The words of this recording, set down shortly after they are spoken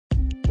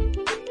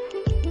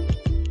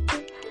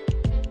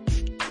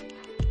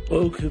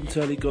Welcome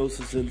to Ali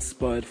Golsa's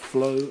Inspired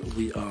Flow.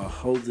 We are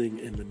holding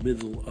in the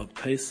middle of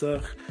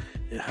Pesach.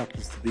 It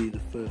happens to be the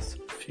first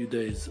few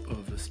days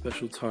of a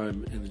special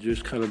time in the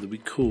Jewish calendar we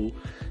call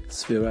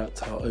Sefirah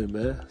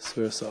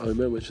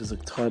Ha'omer, which is a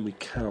time we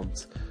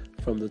count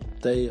from the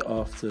day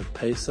after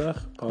Pesach,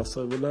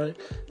 Passover night,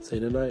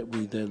 Seder night.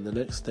 We then the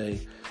next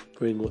day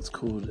bring what's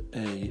called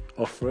a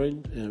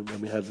offering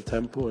when we had the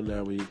temple, and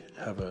now we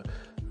have a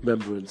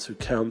remembrance through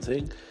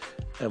counting.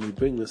 And we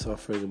bring this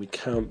offering and we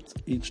count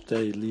each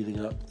day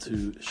leading up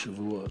to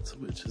Shavuot,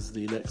 which is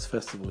the next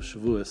festival,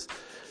 Shavuos,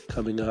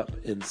 coming up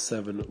in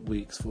 7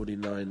 weeks,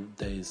 49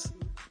 days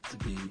to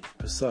be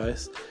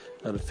precise.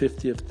 And the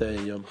 50th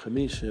day, Yom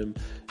Chamishim,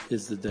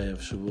 is the day of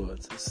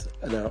Shavuot.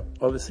 And now,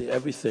 obviously,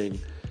 everything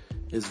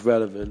is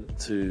relevant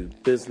to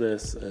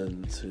business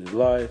and to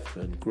life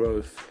and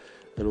growth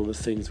and all the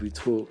things we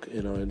talk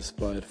in our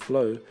Inspired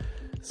Flow.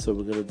 So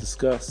we're going to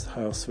discuss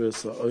how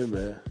Sefirah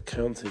Ha'omer,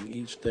 counting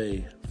each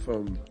day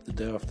from the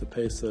day after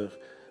Pesach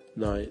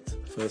night,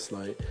 first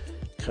night,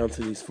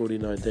 counting these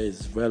 49 days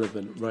is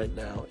relevant right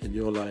now in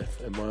your life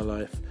and my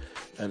life,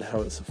 and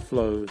how it's a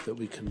flow that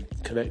we can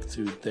connect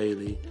to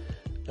daily.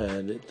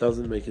 And it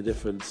doesn't make a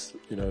difference,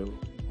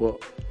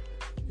 what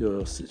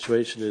your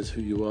situation is,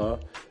 who you are.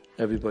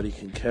 Everybody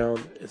can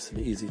count. It's an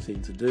easy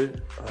thing to do.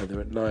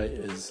 Either at night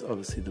is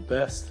obviously the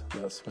best.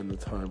 That's when the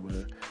time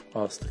we're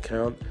asked to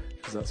count,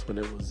 because that's when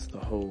it was the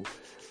whole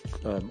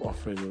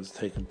offering was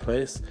taking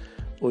place.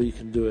 Or you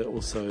can do it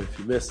also if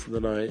you missed the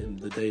night in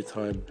the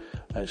daytime.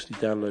 I actually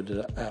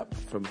downloaded an app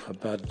from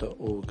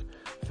Chabad.org,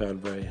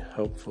 found very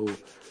helpful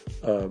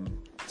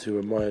to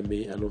remind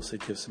me and also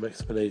give some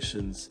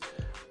explanations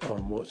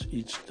on what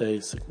each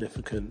day's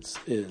significance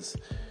is.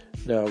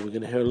 Now, we're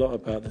going to hear a lot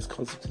about this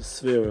concept of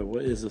Sefirah.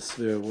 What is a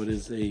Sefirah? What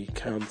is a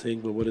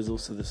counting? But what is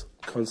also this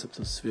concept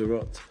of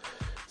Sefirot?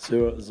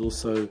 Sefirot is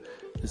also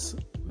this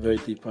very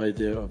deep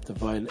idea of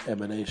divine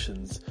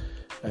emanations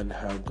and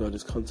how God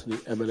is constantly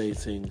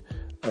emanating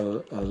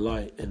a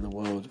light in the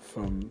world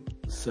from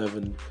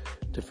 7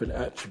 different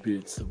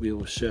attributes that we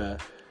all share.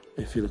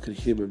 If you look at a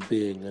human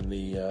being and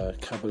the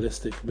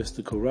Kabbalistic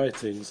mystical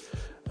writings,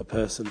 a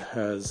person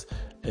has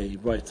a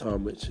right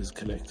arm which is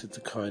connected to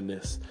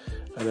kindness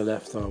and a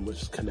left arm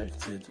which is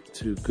connected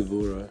to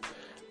Gevurah.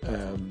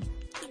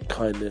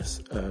 Kindness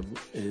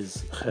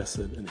is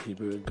chesed in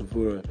Hebrew, and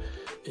Gevurah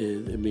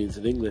it means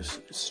in English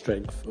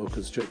strength or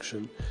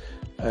constriction.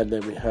 And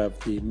then we have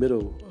the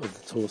middle of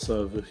the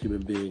torso of a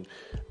human being,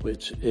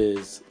 which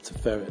is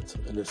Tiferet,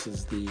 and this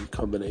is the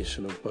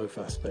combination of both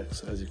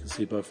aspects. As you can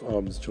see, both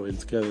arms joined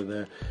together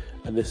there,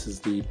 and this is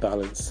the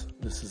balance.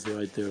 This is the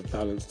idea of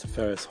balance,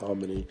 Tiferet,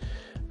 harmony,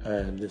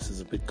 and this is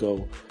a big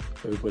goal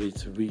for everybody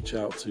to reach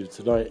out to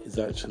tonight. Is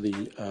actually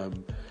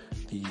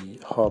the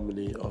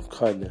harmony of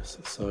kindness.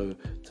 So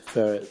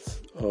Tiferet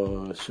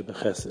or Shebeh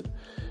Chesed.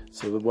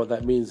 So what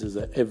that means is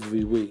that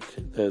every week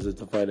there's a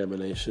divine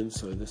emanation.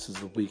 So this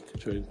is a week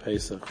during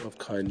Pesach of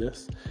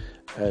kindness,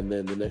 and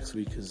then the next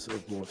week is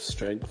of more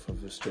strength,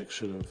 of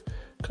restriction, of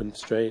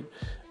constraint,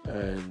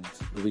 and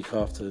the week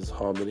after is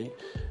harmony.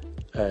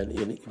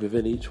 And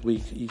within each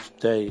week, each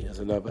day is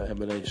another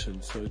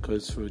emanation. So it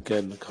goes through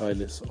again the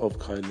kindness of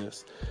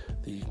kindness,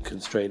 the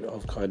constraint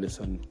of kindness,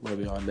 and where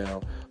we are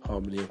now,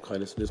 harmony of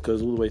kindness. And this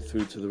goes all the way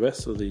through to the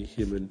rest of the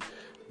human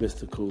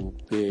mystical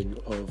being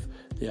of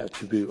the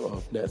attribute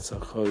of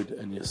Netzach, Hod,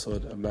 and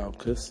Yesod, and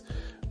Malchus,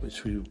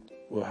 which we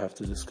will have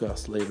to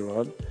discuss later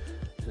on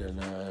in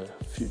a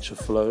future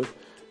flow,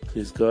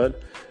 please God.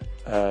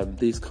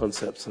 These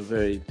concepts are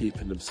very deep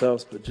in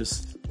themselves, but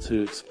just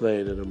to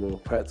explain in a more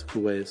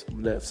practical way,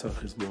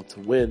 Netzach is more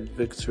to win,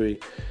 victory,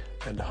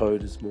 and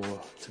Hod is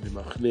more to be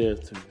machnir,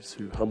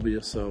 to humble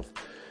yourself.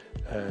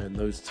 And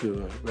those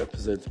two are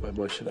represented by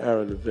Moshe and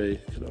Aaron, and you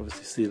can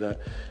obviously see that.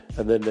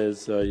 And then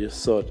there's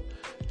Yesod.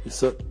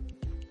 Yesod,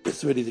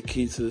 it's really the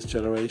key to this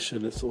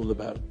generation. It's all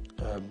about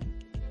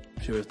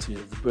purity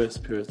of the bris,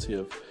 purity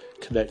of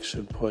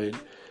connection point,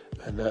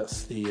 and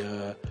that's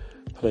the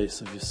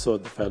place of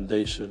Yesod, the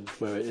foundation,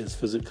 where it is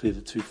physically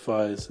the 2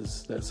 fires.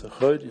 That's a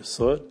Chod,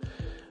 Yesod,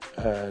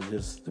 and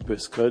there's the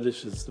Bris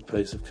Kodesh is the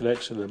place of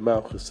connection, and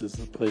Malchus is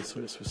the place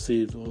where it's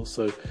received.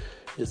 Also,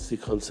 it's the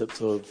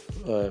concept of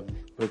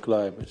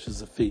Reglaim, which is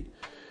the feet,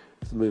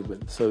 the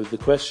movement. So the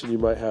question you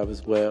might have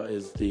is, where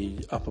is the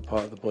upper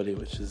part of the body,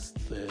 which is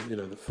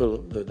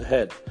the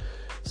head?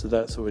 So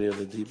that's already on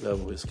the deep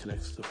level, is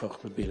connected to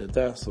Chochmah Bina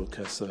Das or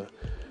Keser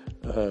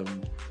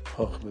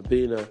Chochmah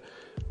Bina,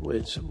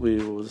 which we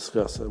will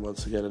discuss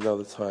once again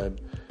another time.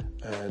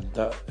 And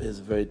that is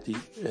very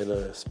deep in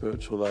a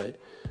spiritual light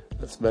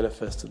that's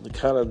manifest in the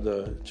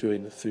calendar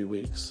during the 3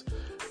 weeks,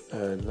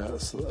 and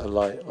that's a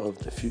light of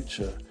the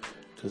future,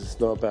 because it's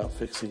not about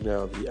fixing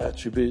now the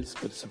attributes,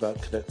 but it's about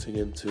connecting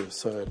into a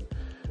certain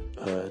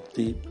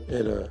deep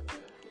inner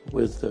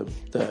wisdom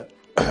that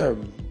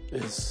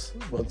is,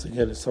 once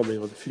again, is something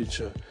of the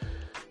future,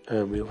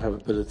 and we'll have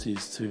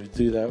abilities to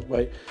do that.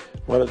 Right?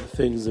 One of the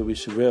things that we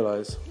should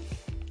realize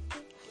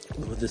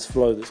with this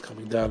flow that's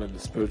coming down in the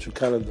spiritual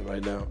calendar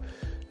right now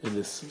in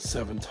this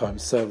 7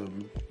 times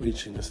 7,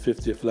 reaching this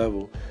 50th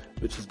level,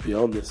 which is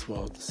beyond this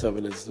world.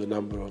 7 is the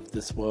number of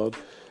this world,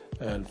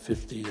 and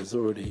 50 is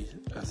already,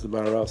 as the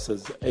Maharal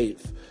says, the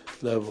 8th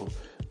level,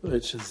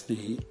 which is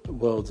the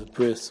world of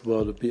Bris,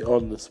 world of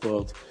beyond this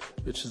world,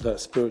 which is that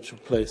spiritual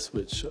place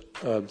which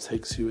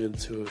takes you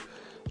into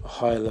a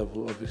high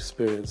level of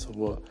experience of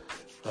what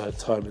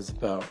time is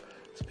about,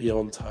 to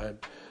beyond time.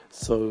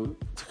 So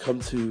to come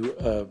to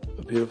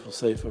a beautiful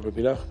sefer of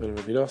Rabbi Nachman and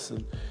Rabbi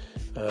Nosson,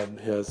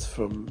 he has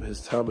from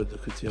his Talmud, the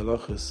Kuti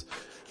Halachos,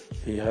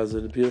 he has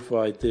a beautiful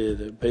idea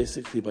that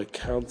basically by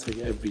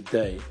counting every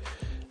day,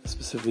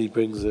 specifically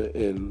brings it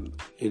in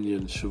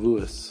Inyan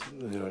Shavuos,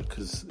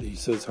 because he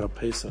says how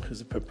Pesach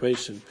is a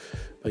preparation.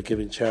 By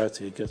giving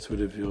charity, it gets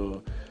rid of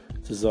your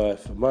desire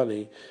for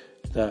money.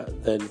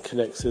 That then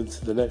connects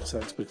into the next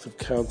aspect of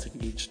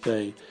counting each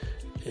day,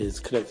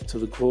 is connected to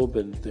the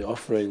korban, the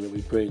offering that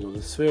we bring, or the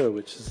Sefirah,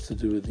 which is to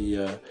do with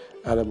the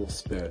animal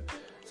spirit.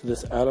 So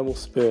this animal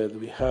spirit that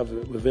we have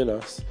within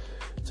us,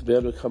 to be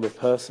able to become a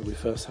person, we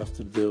first have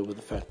to deal with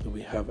the fact that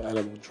we have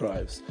animal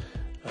drives.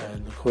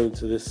 And according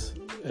to this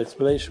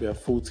explanation, we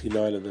have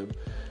 49 of them,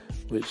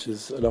 which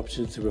is an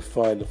opportunity to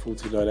refine the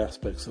 49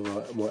 aspects of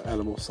our more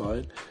animal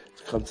side,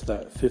 to come to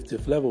that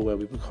 50th level where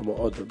we become an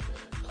Odom,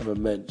 become a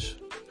mensch.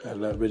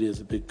 And that really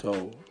is a big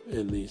goal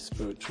in the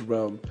spiritual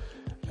realm.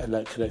 And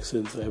that connects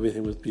into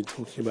everything we've been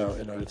talking about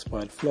in our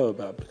inspired flow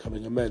about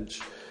becoming a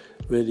mensch.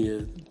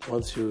 Really,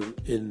 once you're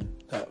in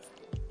that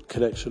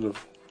connection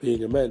of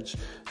being a mensch,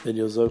 then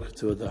you're zoka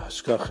to the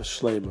hashgacha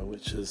shlema,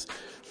 which is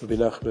Rabbi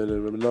Nachman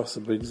and Rabbi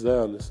Nosson brings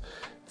down this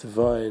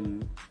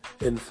divine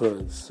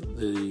influence,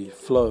 the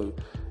flow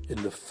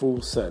in the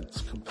full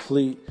sense,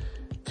 complete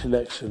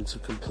connection to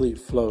complete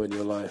flow in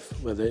your life,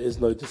 where there is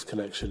no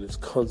disconnection. It's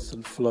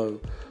constant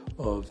flow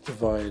of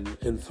divine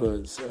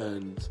influence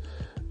and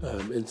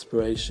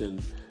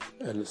inspiration,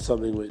 and it's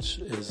something which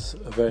is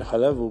a very high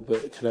level,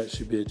 but it can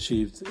actually be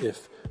achieved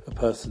if a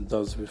person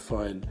does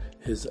refine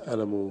his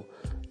animal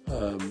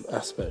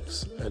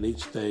aspects. And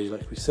each day,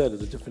 like we said,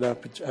 is a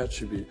different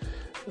attribute,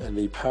 and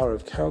the power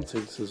of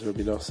counting, says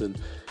Rabbi Nosson,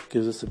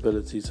 gives us the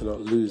ability to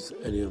not lose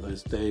any of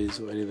those days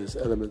or any of those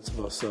elements of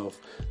ourselves,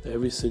 that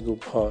every single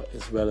part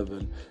is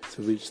relevant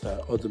to reach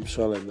that Odom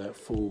Shalem, that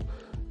full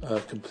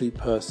complete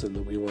person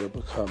that we want to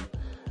become.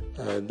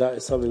 And that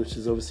is something which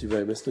is obviously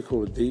very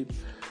mystical and deep,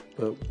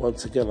 but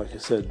once again, like I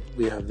said,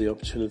 we have the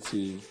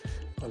opportunity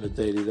on a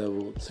daily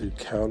level to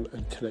count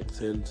and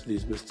connect into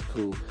these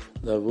mystical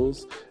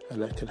levels,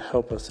 and that can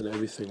help us in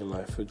everything in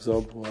life. For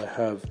example, I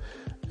have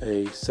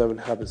a 7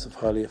 Habits of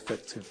Highly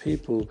Effective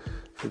People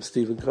from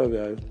Stephen Covey.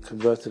 I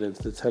converted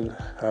into the 10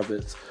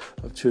 Habits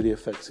of Truly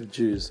Effective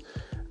Jews,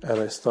 and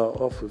I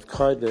start off with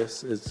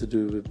kindness is to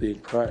do with being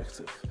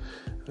proactive.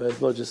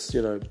 It's not just,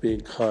 being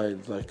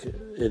kind, like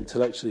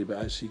intellectually, but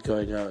actually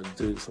going out and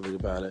doing something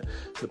about it.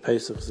 So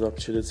Pesach is an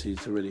opportunity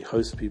to really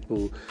host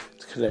people,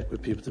 to connect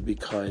with people, to be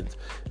kind.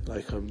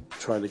 Like I'm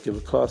trying to give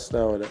a class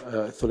now, and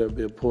I thought it would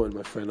be important.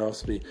 My friend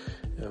asked me,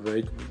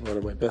 one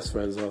of my best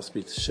friends asked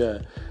me to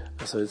share.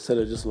 So instead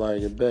of just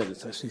lying in bed,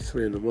 it's actually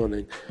 3 a.m.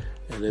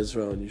 in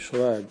Israel and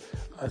Yerushalayim.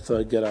 I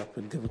thought I'd get up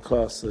and give a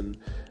class, and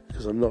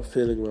because I'm not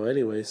feeling well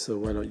anyway, so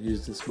why not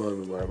use this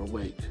moment where I'm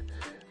awake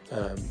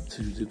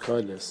to do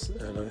kindness.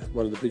 And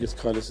one of the biggest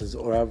kindnesses,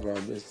 or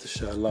Avram, is to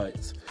share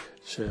light,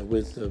 share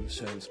wisdom,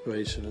 share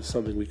inspiration. It's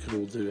something we can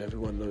all do.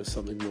 Everyone knows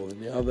something more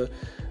than the other,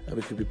 and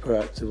we can be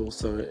proactive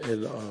also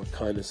in our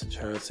kindness and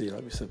charity.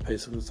 Like we said,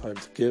 Pesach is the time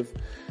to give.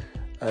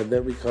 And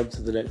then we come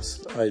to the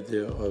next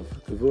idea of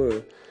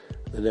Gevurah.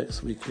 The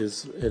next week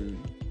is,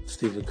 in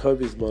Stephen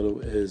Covey's model,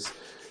 is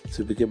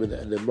to begin with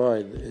the end in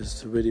mind, is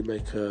to really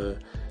make a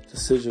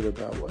decision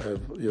about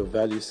your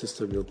value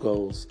system, your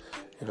goals.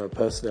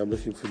 Personally, I'm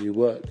looking for new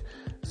work,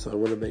 so I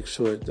want to make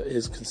sure that it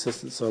is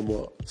consistent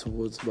somewhat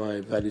towards my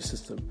value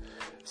system,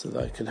 so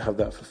that I can have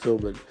that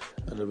fulfillment.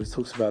 And we've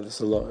talked about this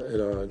a lot in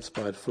our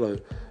Inspired Flow,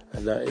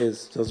 and that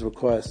does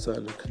require a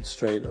certain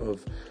constraint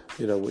of,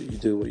 what you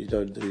do, what you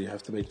don't do. You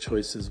have to make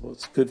choices,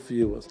 what's good for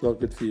you, what's not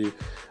good for you,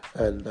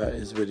 and that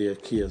is really a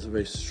key, as a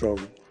very strong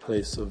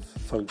place of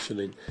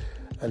functioning,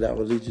 and that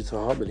will lead you to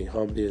harmony.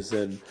 Harmony is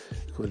then,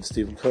 according to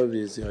Stephen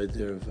Covey, is the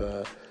idea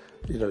of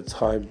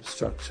time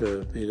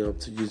structure, being able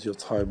to use your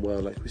time well.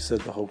 Like we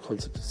said, the whole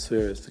concept of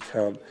Sefirah is to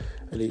count,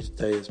 and each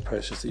day is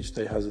precious. Each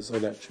day has its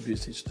own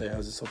attributes. Each day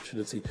has its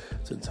opportunity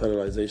to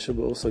internalization,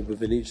 but also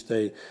within each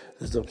day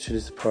there's the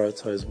opportunity to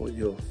prioritize what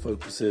your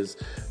focus is.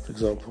 For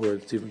example,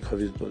 in Stephen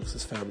Covey's books,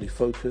 is family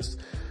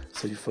focused,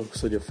 so you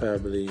focus on your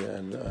family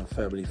and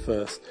family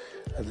first,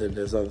 and then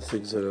there's other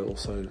things that are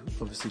also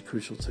obviously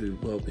crucial to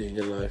well-being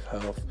in life,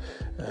 health,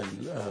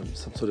 and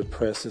some sort of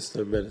prayer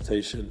system,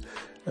 meditation.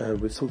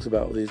 We've talked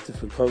about all these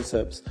different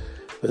concepts,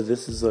 but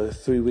this is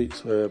 3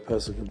 weeks where a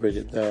person can bring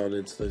it down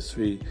into those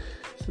 3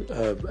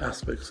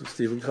 aspects of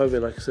Stephen Covey.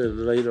 Like I said,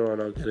 later on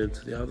I'll get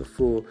into the other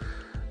 4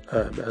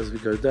 as we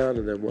go down,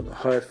 and then what the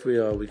higher 3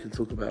 are, we can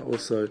talk about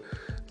also.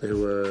 they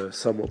were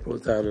somewhat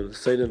brought down on the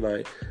Seder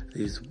night,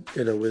 these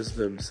inner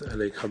wisdoms, and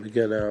they come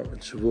again out in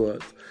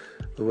Shavuot.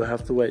 But we'll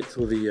have to wait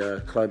till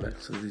the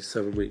climax of these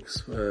 7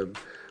 weeks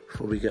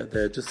before we get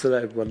there. Just to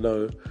let everyone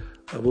know,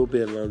 I will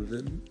be in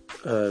London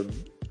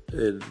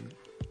in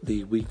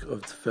the week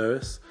of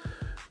Sefirah,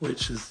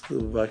 which is,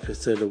 like I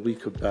said, a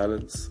week of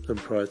balance and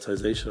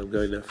prioritization. I'm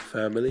going there for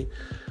family.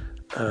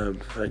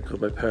 Thank God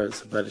my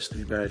parents have managed to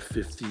be married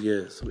 50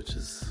 years, which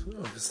is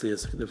obviously a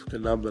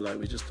significant number like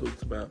we just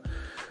talked about.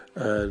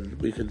 And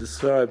we can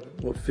describe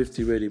what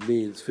 50 really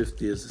means.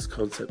 50 is this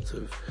concept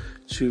of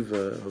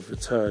tshuva, of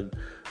return,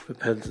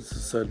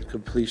 repentance, and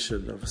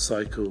completion of a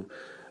cycle.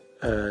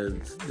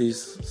 And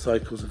these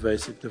cycles are very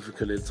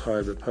significant in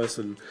time. A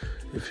person,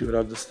 if you would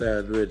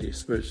understand really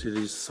spiritually,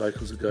 these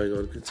cycles are going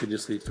on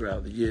continuously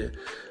throughout the year.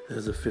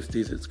 There's a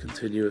 50 that's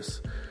continuous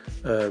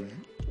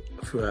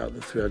throughout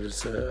the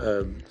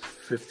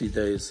 350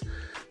 days,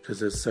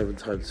 because there's 7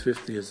 times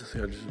 50 is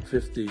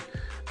 350,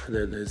 and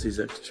then there's these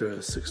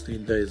extra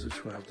 16 days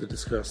which we'll have to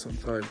discuss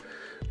sometime.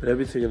 But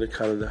everything in the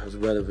calendar has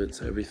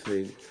relevance.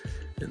 Everything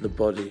in the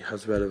body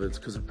has relevance,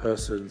 because a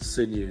person's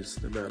sinews,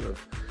 the amount of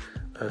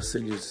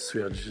sinews is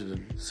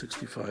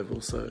 365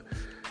 or so.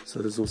 So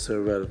there's also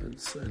a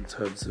relevance in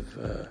terms of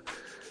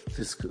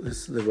this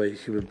the way a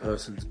human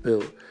person's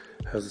built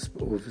has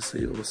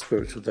obviously all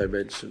spiritual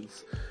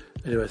dimensions.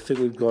 Anyway, I think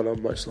we've gone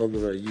on much longer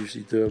than I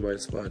usually do in my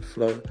Inspired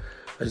Flow.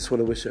 I just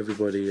want to wish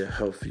everybody a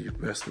healthy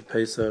rest of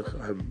Pesach.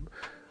 I'm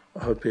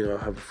hoping I'll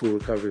have a full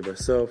recovery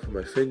myself, and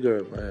my finger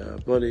and my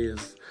body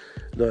is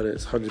not at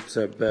its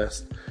 100%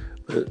 best.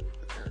 But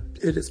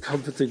it is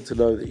comforting to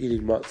know that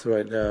eating matzah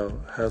right now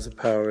has a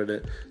power in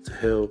it to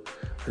heal.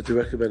 I do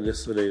recommend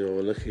listening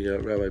or looking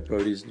at Rabbi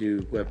Brody's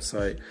new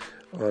website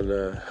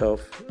on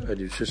health and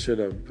nutrition.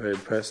 I'm very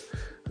impressed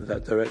with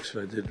that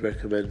direction. I did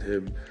recommend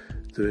him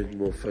doing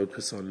more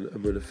focus on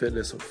Amunah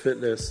Fitness, on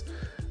fitness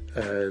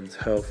and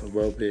health and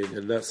well-being,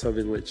 and that's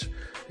something which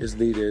is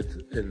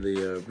needed in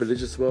the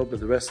religious world, but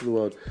the rest of the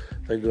world,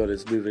 thank God,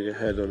 is moving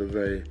ahead on a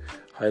very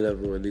high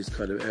level in these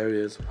kind of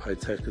areas, high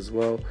tech as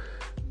well.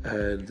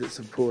 And it's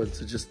important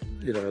to just,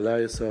 allow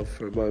yourself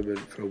for a moment,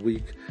 for a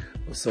week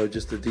or so,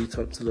 just to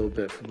detox a little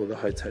bit from all the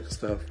high tech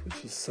stuff,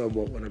 which is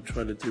somewhat what I'm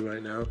trying to do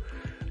right now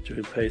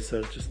during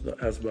Pesach, just not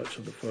as much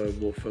on the phone,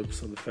 more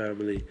focus on the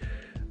family,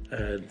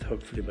 and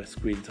hopefully my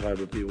screen time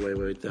will be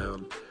way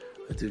down.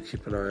 I do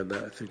keep an eye on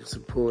that. I think it's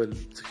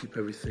important to keep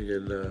everything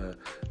in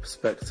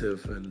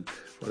perspective, and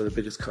one of the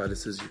biggest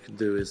kindnesses you can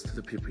do is to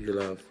the people you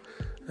love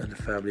and the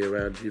family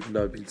around you. Even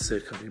though I've been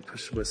sick, I've been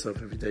pushing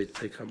myself every day to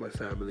take out my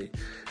family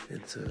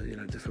into,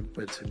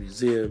 went to a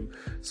museum,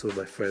 saw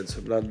my friends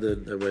from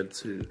London. I went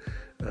to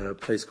a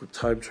place called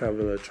Time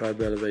Traveler, Time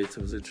Elevator.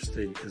 It was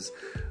interesting because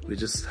we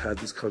just had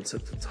this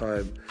concept of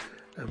time,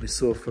 and we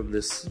saw from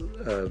this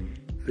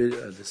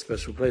this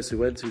special place we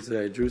went to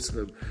today in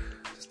Jerusalem,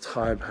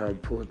 time, how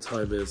important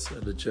time is,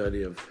 and the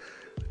journey of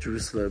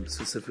Jerusalem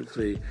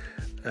specifically.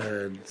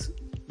 And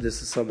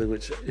this is something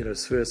which,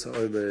 Sefirah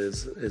Omer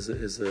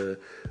is a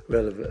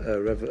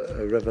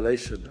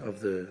revelation of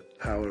the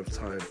power of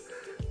time,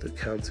 that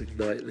counting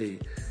nightly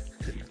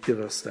can give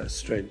us that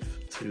strength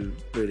to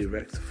really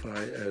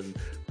rectify and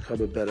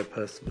become a better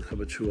person, become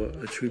a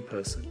true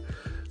person.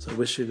 So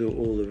wishing you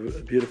all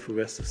a beautiful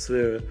rest of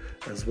Sefirah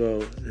as well.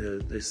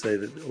 They say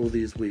that all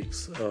these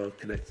weeks are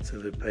connected to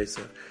the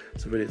Pesach.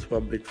 So really it's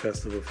one big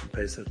festival from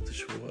Pesach to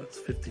Shavuot. It's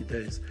 50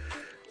 days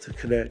to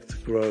connect, to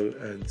grow,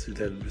 and to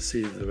then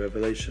receive the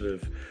revelation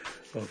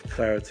of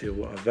clarity of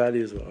what our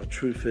values, what our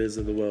truth is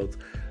in the world.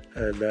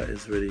 And that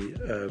is really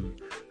a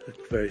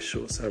very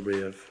short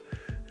summary of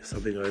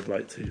something I'd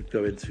like to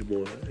go into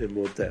in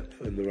more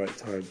depth in the right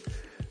time.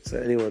 So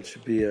anyone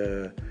should be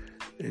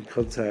in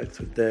contact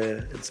with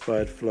their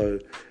inspired flow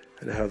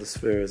and how the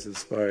Sefirah is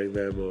inspiring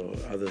them, or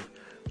other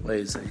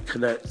ways they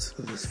connect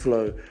with this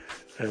flow.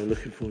 And we're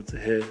looking forward to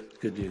hear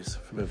good news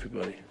from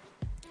everybody.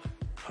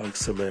 Chag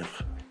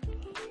Sameach.